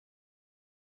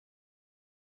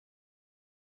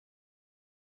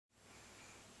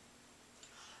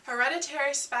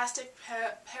Hereditary spastic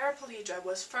paraplegia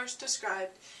was first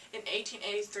described in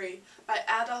 1883 by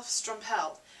Adolf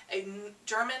Strumpel, a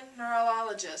German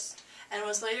neurologist, and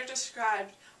was later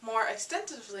described more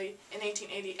extensively in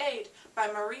 1888 by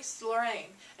Maurice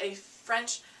Lorrain, a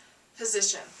French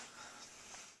physician.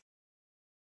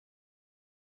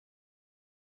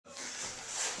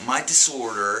 My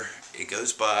disorder, it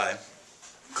goes by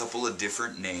a couple of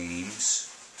different names.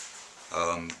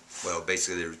 Well,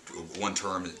 basically there's one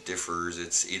term that differs.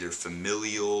 It's either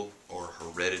familial or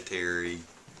hereditary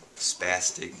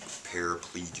spastic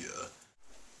paraplegia.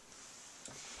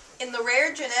 In the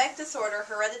rare genetic disorder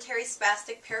hereditary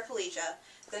spastic paraplegia,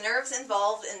 the nerves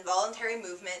involved in voluntary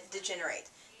movement degenerate.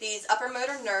 These upper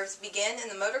motor nerves begin in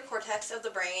the motor cortex of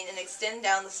the brain and extend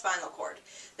down the spinal cord.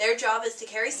 Their job is to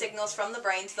carry signals from the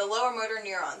brain to the lower motor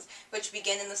neurons, which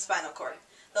begin in the spinal cord.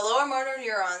 The lower motor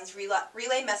neurons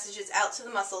relay messages out to the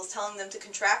muscles telling them to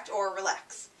contract or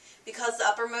relax. Because the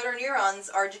upper motor neurons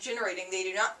are degenerating, they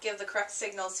do not give the correct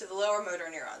signals to the lower motor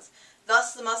neurons.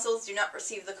 Thus, the muscles do not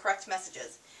receive the correct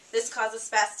messages. This causes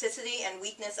spasticity and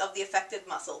weakness of the affected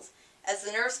muscles. As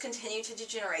the nerves continue to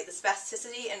degenerate, the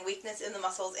spasticity and weakness in the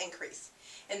muscles increase.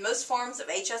 In most forms of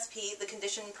HSP, the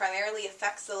condition primarily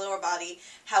affects the lower body.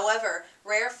 However,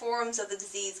 rare forms of the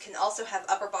disease can also have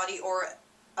upper body or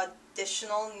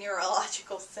additional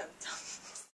neurological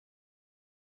symptoms.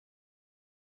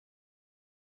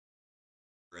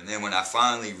 And then when I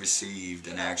finally received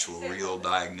an actual real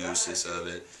diagnosis of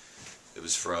it, it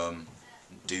was from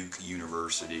Duke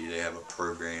University. They have a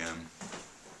program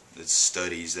that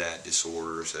studies that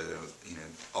disorder. So, you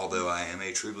know, although I am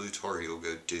a true blue Tar Heel,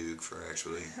 go Duke for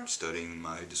actually studying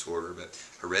my disorder. But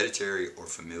hereditary or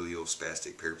familial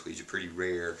spastic paraplegia, pretty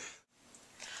rare.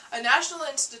 A National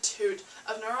Institute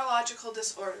of Neurological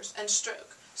Disorders and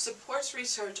Stroke supports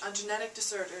research on genetic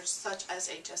disorders such as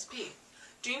HSP.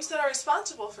 Genes that are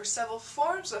responsible for several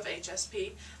forms of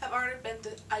HSP have already been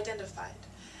identified,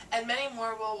 and many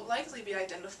more will likely be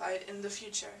identified in the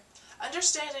future.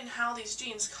 Understanding how these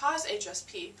genes cause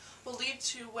HSP will lead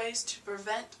to ways to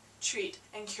prevent, treat,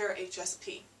 and cure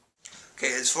HSP.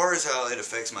 Okay, as far as how it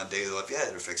affects my daily life, yeah,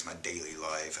 it affects my daily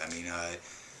life. I mean, I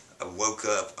woke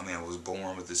up, I was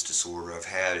born with this disorder. I've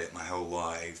had it my whole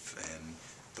life,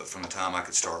 but from the time I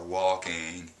could start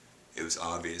walking, it was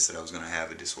obvious that I was going to have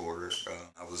a disorder.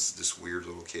 I was this weird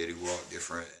little kid who walked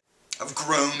different. I've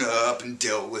grown up and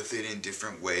dealt with it in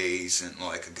different ways, and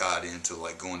like I got into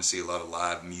like going to see a lot of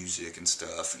live music and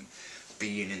stuff, and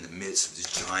being in the midst of this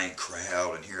giant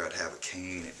crowd, and here I'd have a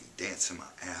cane and be dancing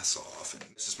my ass off. And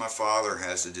this is, my father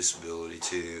has a disability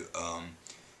too.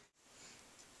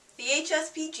 The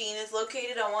HSP gene is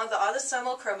located on one of the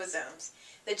autosomal chromosomes.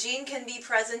 The gene can be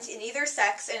present in either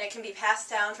sex, and it can be passed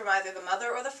down from either the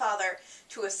mother or the father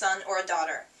to a son or a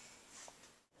daughter.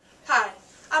 Hi,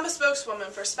 I'm a spokeswoman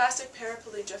for Spastic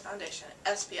Paraplegia Foundation,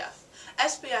 SPF.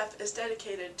 SPF is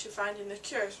dedicated to finding the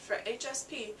cures for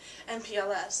HSP and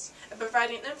PLS and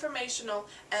providing informational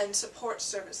and support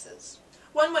services.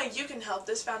 One way you can help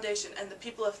this foundation and the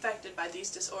people affected by these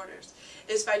disorders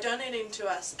is by donating to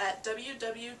us at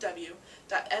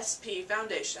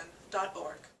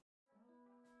www.spfoundation.org.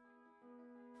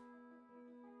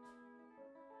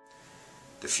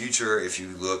 The future, if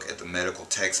you look at the medical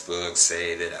textbooks,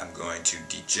 say that I'm going to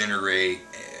degenerate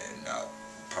and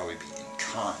probably be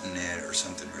incontinent or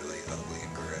something really ugly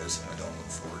and gross, and I don't look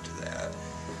forward to that.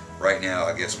 Right now,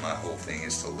 I guess my whole thing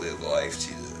is to live life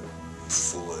to the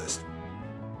fullest.